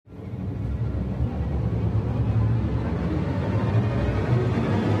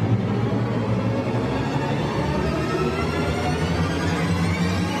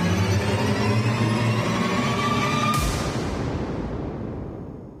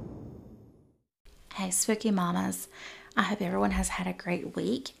Hey, Spooky Mamas. I hope everyone has had a great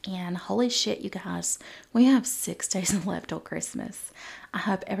week. And holy shit, you guys, we have 6 days left till Christmas. I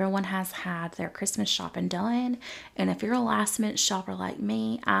hope everyone has had their Christmas shopping done. And if you're a last minute shopper like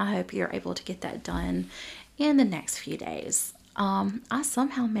me, I hope you're able to get that done in the next few days. I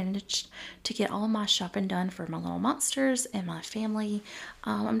somehow managed to get all my shopping done for my little monsters and my family.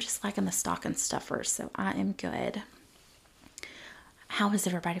 I'm just liking the stocking stuffers, so I am good. How is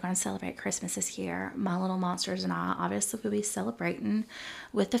everybody going to celebrate Christmas this year? My little monsters and I obviously will be celebrating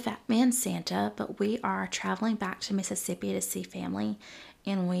with the Fat Man Santa, but we are traveling back to Mississippi to see family,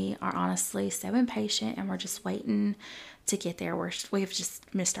 and we are honestly so impatient and we're just waiting to get there. We've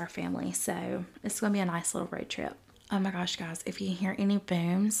just missed our family, so it's going to be a nice little road trip. Oh my gosh, guys, if you hear any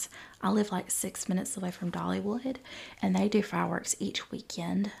booms, I live like 6 minutes away from Dollywood, and they do fireworks each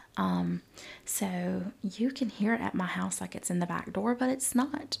weekend. So you can hear it at my house like it's in the back door, but it's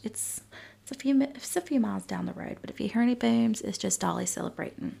not. It's a few miles down the road. But if you hear any booms, it's just Dolly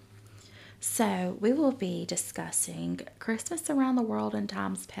celebrating. So we will be discussing Christmas around the world in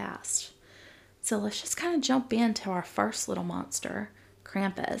times past. So let's just kind of jump into our first little monster,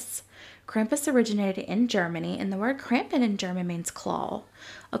 Krampus. Krampus originated in Germany, and the word Krampen in German means claw.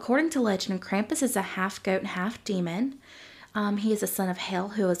 According to legend, Krampus is a half goat, half demon. He is a son of Hel,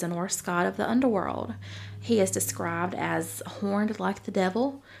 who is a Norse god of the underworld. He is described as horned like the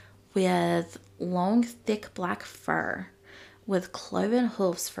devil, with long, thick black fur, with cloven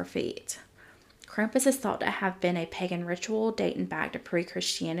hoofs for feet. Krampus is thought to have been a pagan ritual dating back to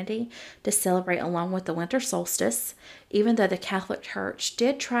pre-Christianity to celebrate along with the winter solstice. Even though the Catholic Church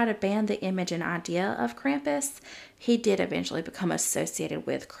did try to ban the image and idea of Krampus, he did eventually become associated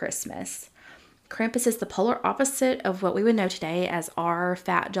with Christmas. Krampus is the polar opposite of what we would know today as our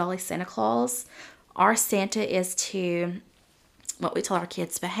fat, jolly Santa Claus. Our Santa is to what we tell our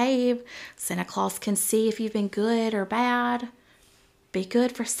kids behave. Santa Claus can see if you've been good or bad. Be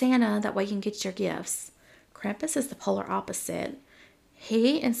good for Santa, that way you can get your gifts. Krampus is the polar opposite.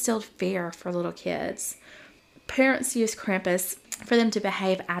 He instilled fear for little kids. Parents use Krampus for them to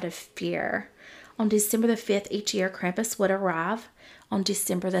behave out of fear. On December the 5th each year, Krampus would arrive. On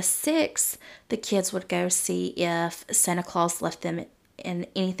December the 6th, the kids would go see if Santa Claus left them in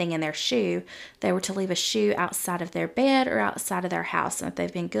anything in their shoe. They were to leave a shoe outside of their bed or outside of their house. And if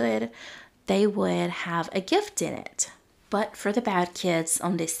they've been good, they would have a gift in it. But for the bad kids,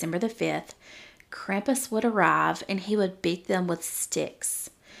 on December the 5th, Krampus would arrive and he would beat them with sticks.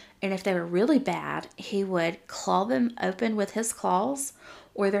 And if they were really bad, he would claw them open with his claws,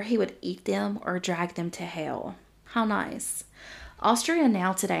 or either he would eat them or drag them to hell. How nice. Austria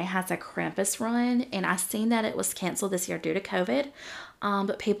now today has a Krampus run, and I seen that it was canceled this year due to COVID.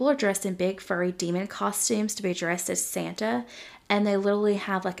 But people are dressed in big furry demon costumes to be dressed as Santa, and they literally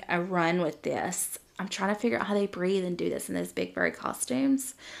have like a run with this. I'm trying to figure out how they breathe and do this in those big furry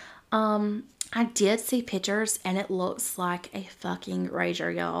costumes. I did see pictures and it looks like a fucking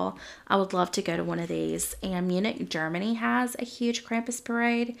rager, y'all. I would love to go to one of these. And Munich, Germany has a huge Krampus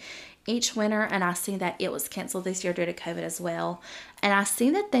parade each winter, and I seen that it was canceled this year due to COVID as well. And I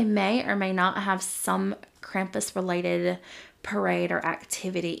seen that they may or may not have some Krampus related parade or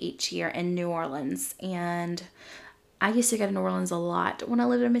activity each year in New Orleans. And I used to go to New Orleans a lot when I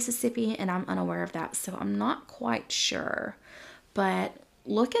lived in Mississippi, and I'm unaware of that, so I'm not quite sure. But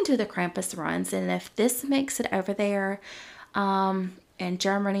look into the Krampus runs, and if this makes it over there in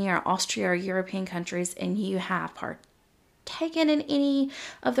Germany or Austria or European countries, and you have partaken in any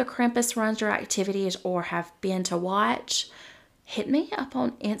of the Krampus runs or activities or have been to watch, hit me up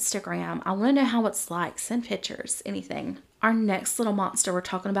on Instagram. I want to know how it's like. Send pictures, anything. Our next little monster we're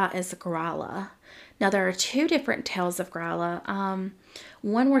talking about is Gryla. Now, there are two different tales of Gryla.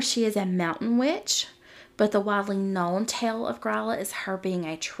 One where she is a mountain witch, but the widely known tale of Gryla is her being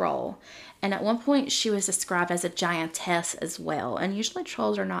a troll. And at one point, she was described as a giantess as well. And usually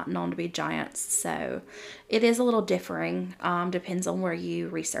trolls are not known to be giants, so it is a little differing. Depends on where you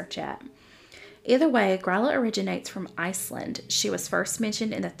research at. Either way, Gryla originates from Iceland. She was first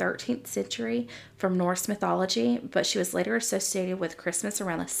mentioned in the 13th century from Norse mythology, but she was later associated with Christmas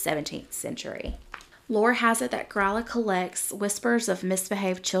around the 17th century. Lore has it that Gryla collects whispers of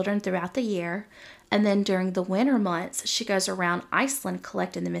misbehaved children throughout the year, and then during the winter months, she goes around Iceland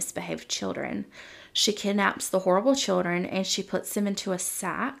collecting the misbehaved children. She kidnaps the horrible children and she puts them into a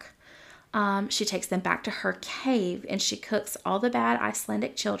sack. She takes them back to her cave and she cooks all the bad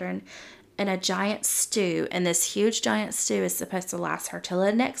Icelandic children in a giant stew, and this huge giant stew is supposed to last her till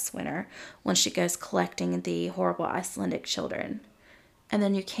the next winter when she goes collecting the horrible Icelandic children. And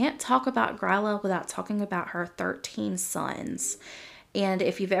then you can't talk about Gryla without talking about her 13 sons. And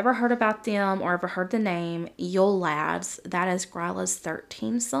if you've ever heard about them or ever heard the name Yule Lads, that is Gryla's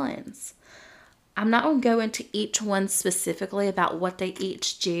 13 sons. I'm not going to go into each one specifically about what they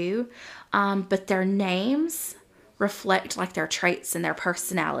each do, but their names reflect like their traits and their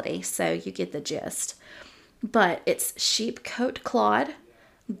personality, so you get the gist. But it's Sheepcoat Clod,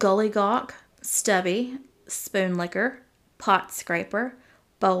 Gullygawk, Stubby, Spoon Licker, Pot Scraper,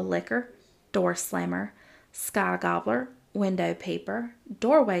 Bowl Licker, Door Slammer, Sky Gobbler, Window Peeper,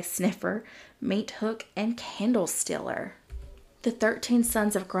 Doorway Sniffer, Meat Hook, and Candle Stealer. The 13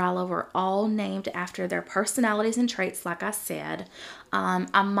 sons of Gryla were all named after their personalities and traits, like I said.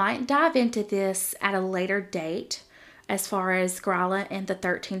 I might dive into this at a later date as far as Gryla and the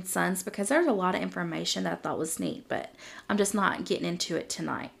 13 sons, because there's a lot of information that I thought was neat, but I'm just not getting into it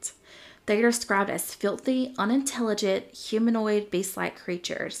tonight. They are described as filthy, unintelligent, humanoid, beast-like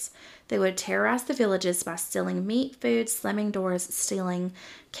creatures. They would terrorize the villages by stealing meat, food, slamming doors, stealing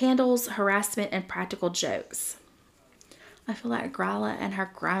candles, harassment, and practical jokes. I feel like Gryla and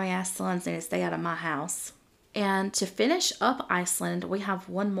her grimy ass sons need to stay out of my house. And to finish up Iceland, we have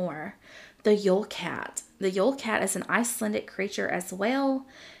one more, the Yule Cat. The Yule Cat is an Icelandic creature as well.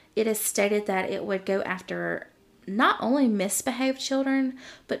 It is stated that it would go after not only misbehaved children,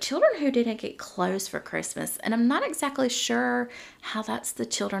 but children who didn't get clothes for Christmas. And I'm not exactly sure how that's the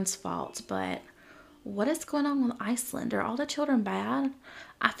children's fault, but what is going on with Iceland? Are all the children bad?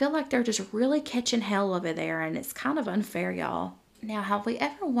 I feel like they're just really catching hell over there, and it's kind of unfair, y'all. Now, have we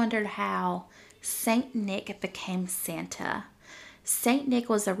ever wondered how Saint Nick became Santa? Saint Nick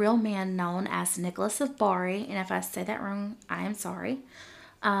was a real man known as Nicholas of Bari, and if I say that wrong, I am sorry.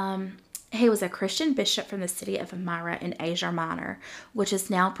 He was a Christian bishop from the city of Myra in Asia Minor, which is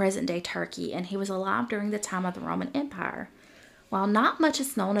now present-day Turkey, and he was alive during the time of the Roman Empire. While not much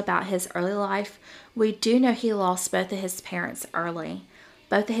is known about his early life, we do know he lost both of his parents early.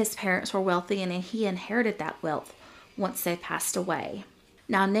 Both of his parents were wealthy, and he inherited that wealth once they passed away.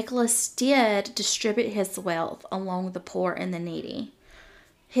 Now, Nicholas did distribute his wealth among the poor and the needy.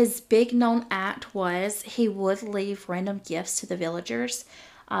 His big known act was he would leave random gifts to the villagers,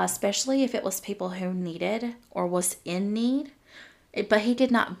 especially if it was people who needed or was in need. But he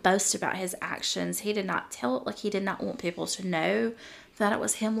did not boast about his actions. He did not he did not want people to know that it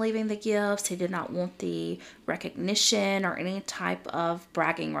was him leaving the gifts. He did not want the recognition or any type of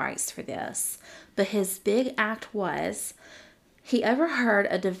bragging rights for this. But his big act was, he overheard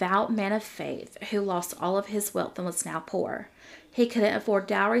a devout man of faith who lost all of his wealth and was now poor. He couldn't afford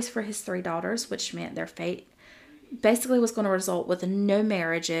dowries for his 3 daughters, which meant their fate basically was going to result with no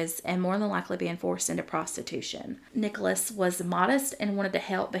marriages and more than likely being forced into prostitution. Nicholas was modest and wanted to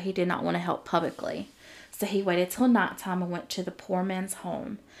help, but he did not want to help publicly. So he waited till nighttime and went to the poor man's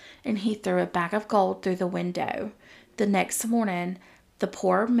home, and he threw a bag of gold through the window. The next morning, the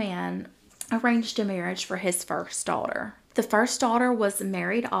poor man arranged a marriage for his first daughter. The first daughter was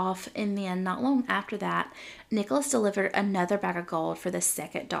married off, and then not long after that, Nicholas delivered another bag of gold for the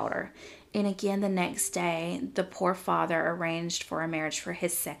second daughter. And again, the next day, the poor father arranged for a marriage for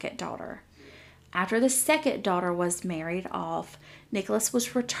his second daughter. After the second daughter was married off, Nicholas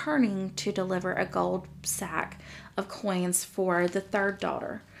was returning to deliver a gold sack of coins for the third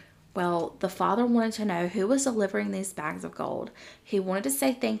daughter. Well, the father wanted to know who was delivering these bags of gold. He wanted to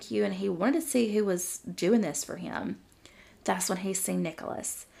say thank you, and he wanted to see who was doing this for him. That's when he seen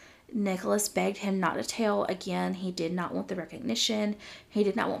Nicholas. Nicholas begged him not to tell. Again, he did not want the recognition. He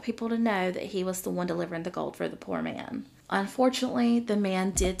did not want people to know that he was the one delivering the gold for the poor man. Unfortunately, the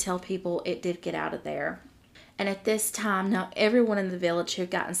man did tell people. It did get out of there. And at this time, now everyone in the village who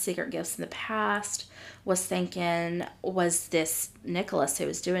had gotten secret gifts in the past was thinking, was this Nicholas who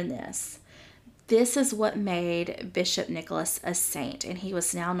was doing this? This is what made Bishop Nicholas a saint, and he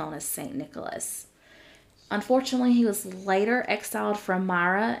was now known as Saint Nicholas. Unfortunately, he was later exiled from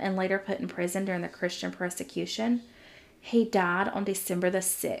Myra and later put in prison during the Christian persecution. He died on December the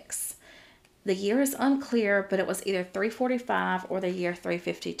 6th. The year is unclear, but it was either 345 or the year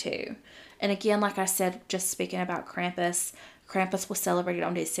 352. And again, like I said, just speaking about Krampus, Krampus was celebrated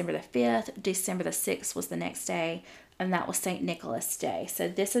on December the 5th. December the 6th was the next day, and that was St. Nicholas Day. So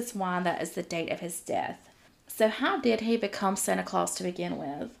this is why that is the date of his death. So how did he become Santa Claus to begin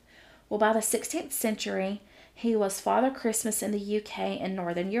with? Well, by the 16th century, he was Father Christmas in the UK and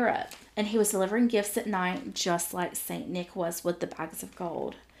Northern Europe. And he was delivering gifts at night, just like St. Nick was with the bags of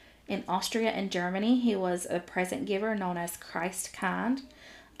gold. In Austria and Germany, he was a present giver known as Christkind,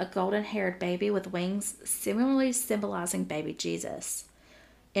 a golden-haired baby with wings similarly symbolizing baby Jesus.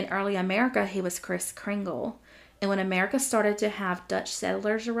 In early America, he was Kris Kringle. And when America started to have Dutch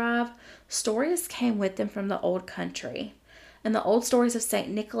settlers arrive, stories came with them from the old country. And the old stories of St.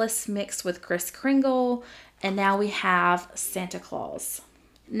 Nicholas mixed with Kris Kringle, and now we have Santa Claus.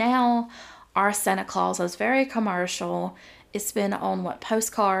 Now, our Santa Claus is very commercial. It's been on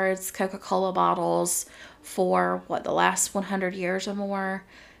postcards, Coca-Cola bottles for the last 100 years or more.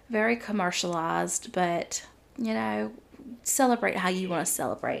 Very commercialized, but celebrate how you want to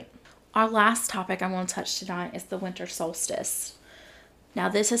celebrate. Our last topic I want to touch tonight is the winter solstice. Now,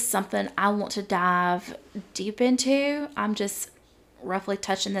 this is something I want to dive deep into. I'm just roughly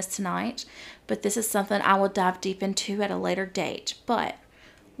touching this tonight, but this is something I will dive deep into at a later date. But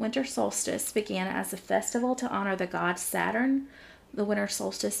winter solstice began as a festival to honor the god Saturn. The winter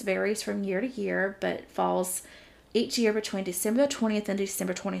solstice varies from year to year, but falls each year between December 20th and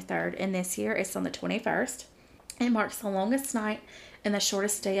December 23rd. And this year it's on the 21st. It marks the longest night and the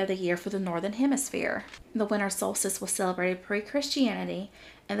shortest day of the year for the Northern Hemisphere. The winter solstice was celebrated pre-Christianity,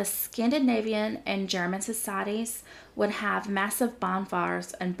 and the Scandinavian and German societies would have massive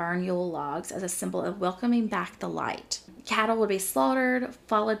bonfires and burn Yule logs as a symbol of welcoming back the light. Cattle would be slaughtered,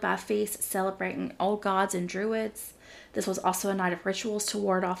 followed by feasts celebrating old gods and druids. This was also a night of rituals to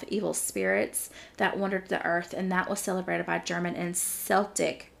ward off evil spirits that wandered the earth, and that was celebrated by German and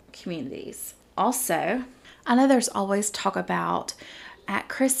Celtic communities. Also, I know there's always talk about at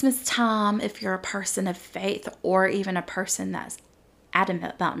Christmas time, if you're a person of faith or even a person that's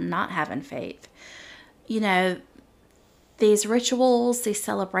adamant about not having faith, these rituals, these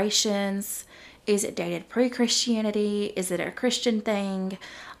celebrations, is it dated pre-Christianity? Is it a Christian thing?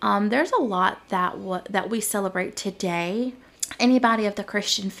 There's a lot that we celebrate today. Anybody of the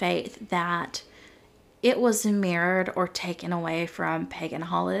Christian faith that it was mirrored or taken away from pagan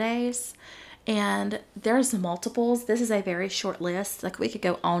holidays. And there's multiples. This is a very short list. We could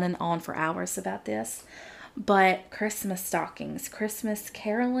go on and on for hours about this. But Christmas stockings, Christmas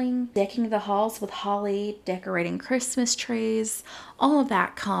caroling, decking the halls with holly, decorating Christmas trees, all of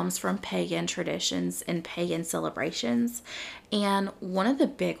that comes from pagan traditions and pagan celebrations. And one of the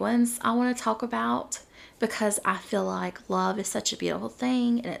big ones I want to talk about, because I feel like love is such a beautiful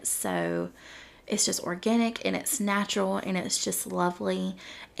thing, and it's just organic and it's natural and it's just lovely.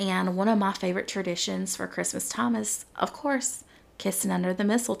 And one of my favorite traditions for Christmas time is, of course, kissing under the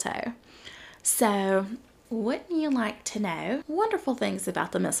mistletoe. So, wouldn't you like to know wonderful things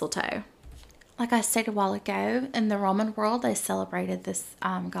about the mistletoe? Like I stated a while ago, in the Roman world, they celebrated this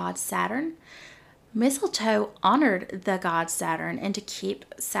god Saturn. Mistletoe honored the god Saturn, and to keep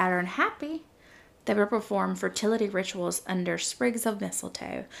Saturn happy, they would perform fertility rituals under sprigs of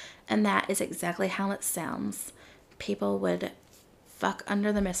mistletoe, and that is exactly how it sounds. People would fuck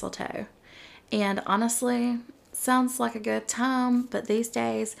under the mistletoe. And honestly, sounds like a good time, but these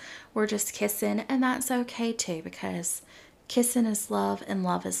days we're just kissing, and that's okay too, because kissing is love and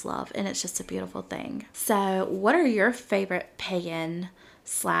love is love, and it's just a beautiful thing. So what are your favorite pagan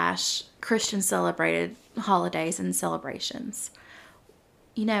 / Christian celebrated holidays and celebrations?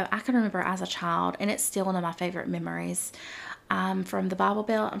 I can remember as a child, and it's still one of my favorite memories. I'm from the Bible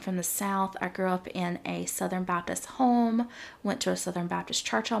Belt. I'm from the South. I grew up in a Southern Baptist home, went to a Southern Baptist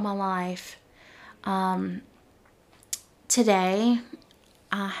church all my life. Today,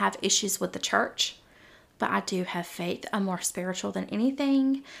 I have issues with the church, but I do have faith. I'm more spiritual than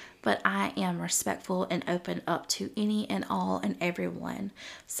anything, but I am respectful and open up to any and all and everyone.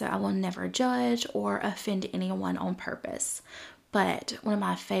 So I will never judge or offend anyone on purpose. But one of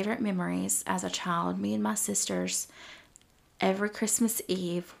my favorite memories as a child, me and my sisters, every Christmas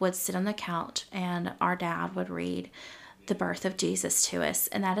Eve would sit on the couch and our dad would read the birth of Jesus to us.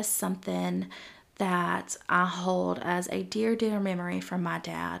 And that is something that I hold as a dear, dear memory from my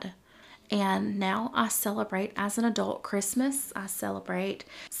dad. And now I celebrate as an adult Christmas. I celebrate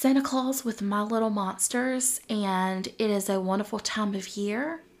Santa Claus with my little monsters, and it is a wonderful time of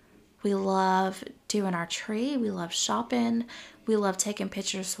year. We love doing our tree. We love shopping. We love taking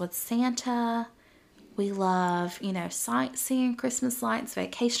pictures with Santa. We love, sightseeing, Christmas lights,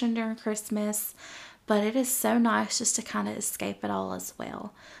 vacation during Christmas. But it is so nice just to kind of escape it all as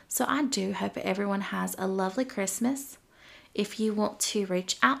well. So I do hope everyone has a lovely Christmas. If you want to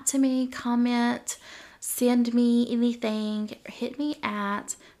reach out to me, comment, send me anything, hit me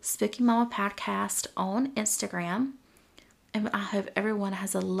at Spooky Mama Podcast on Instagram. And I hope everyone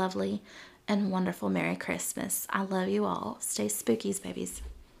has a lovely and wonderful Merry Christmas. I love you all. Stay spookies, babies.